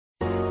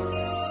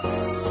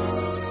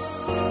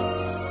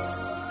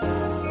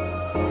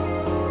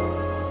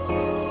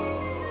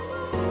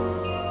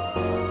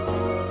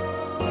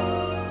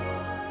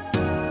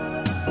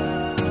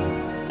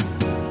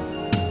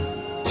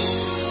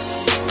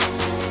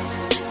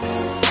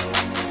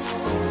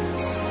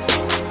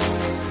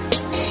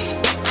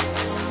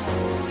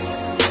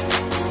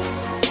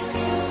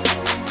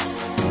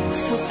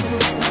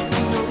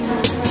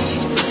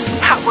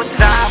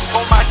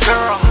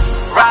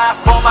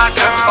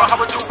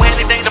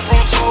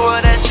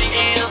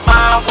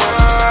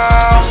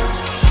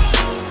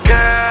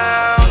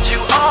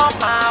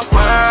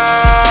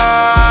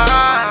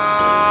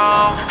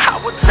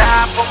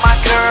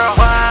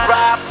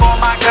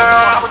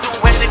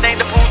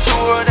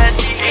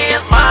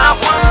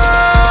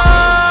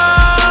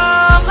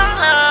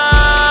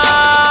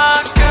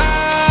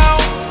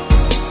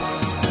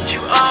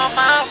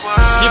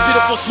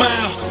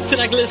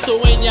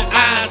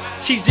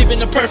She's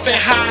even a perfect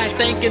high,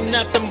 thanking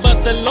nothing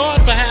but the Lord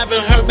for having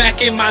her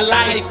back in my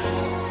life.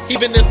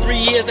 Even the 3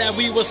 years that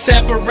we were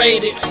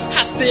separated,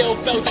 I still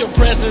felt your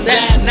presence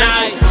that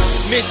night.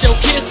 Miss your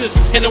kisses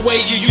and the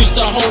way you used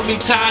to hold me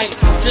tight.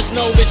 Just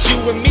know it's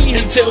you and me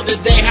until the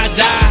day I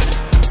die.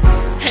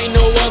 Ain't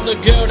no other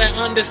girl that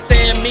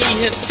understand me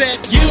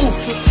except you.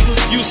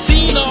 You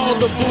seen all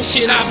the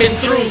bullshit I've been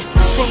through,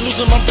 from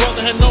losing my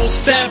brother in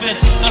 07.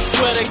 I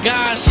swear to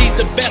God, she's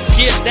the best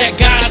gift that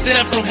God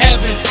sent from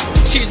heaven.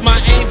 She's my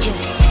angel,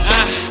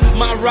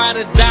 my ride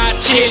or die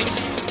chick.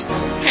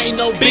 Ain't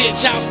no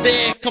bitch out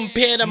there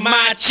compared to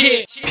my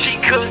chick. She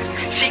cooks,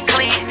 she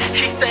clean,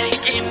 she stay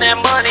getting that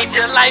money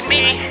just like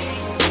me.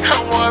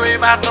 Don't worry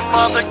about them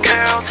other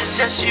girls, it's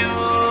just you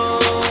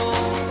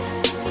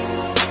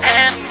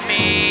and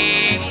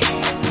me.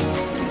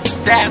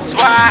 That's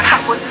why I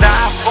would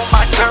die for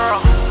my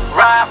girl,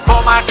 ride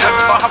for my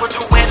girl. I would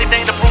do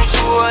anything to prove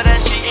to her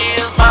that she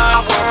is my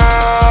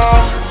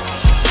world.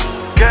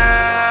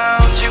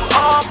 Girl, you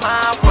are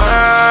my world.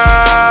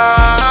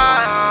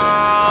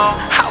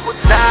 I would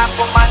die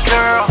for my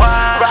girl,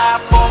 ride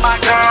for my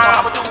girl.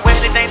 I would do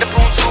anything to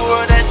prove to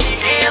her that she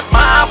is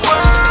my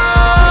world.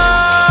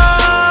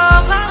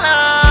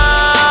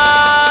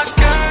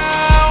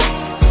 Girl,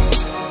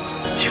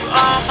 you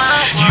are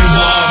my world. You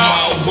are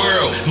my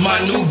world,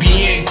 my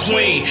Nubian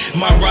queen,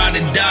 my ride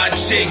or die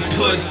chick.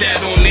 Put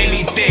that on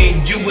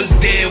anything. You was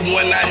there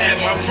when I had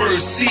my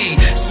first seed,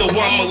 so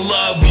I'ma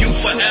love you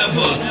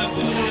forever.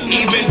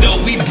 Even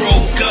though we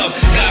broke up,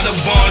 got a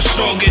bond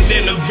stronger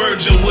than a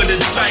virgin with a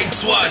tight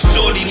twat.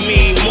 Shorty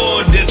mean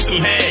more than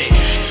some head.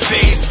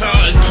 Face,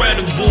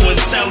 incredible,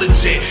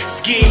 intelligent.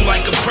 Scheme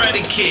like a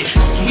predicate,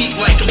 sweet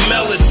like a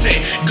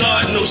medicine.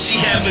 God knows she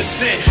haven't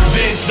sent.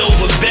 Bent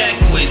over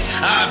backwards,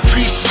 I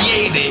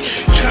appreciate it.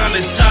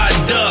 Kinda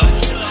tied up,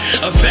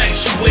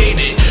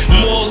 infatuated,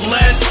 more or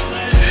less.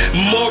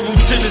 Moral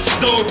to the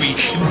story,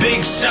 big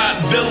shot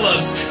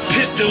Billups,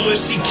 piston when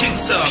she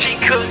kicks up. She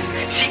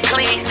cooks, she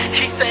clean,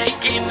 she stay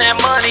getting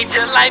that money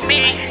just like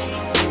me.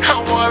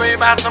 Don't worry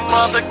about them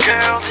other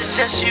girls, it's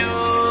just you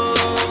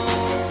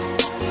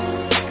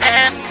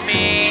and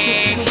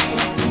me.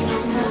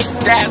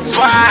 That's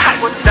why I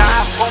would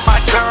die for my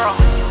girl,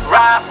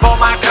 ride for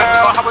my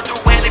girl. I would do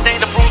anything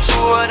to prove to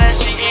her that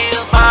she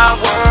is my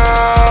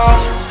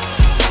world.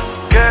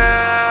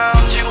 Girl,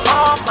 you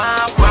are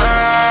my world.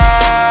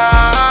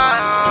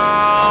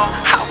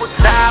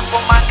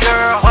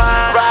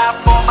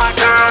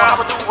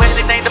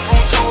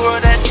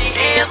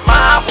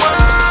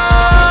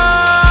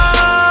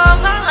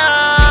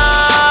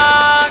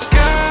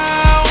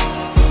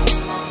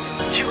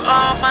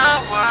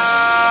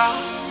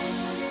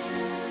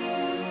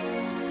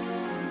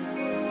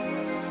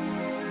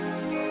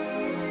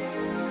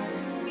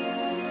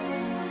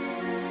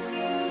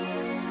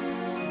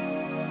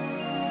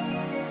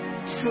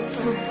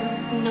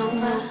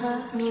 Supernova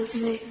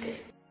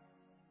Music.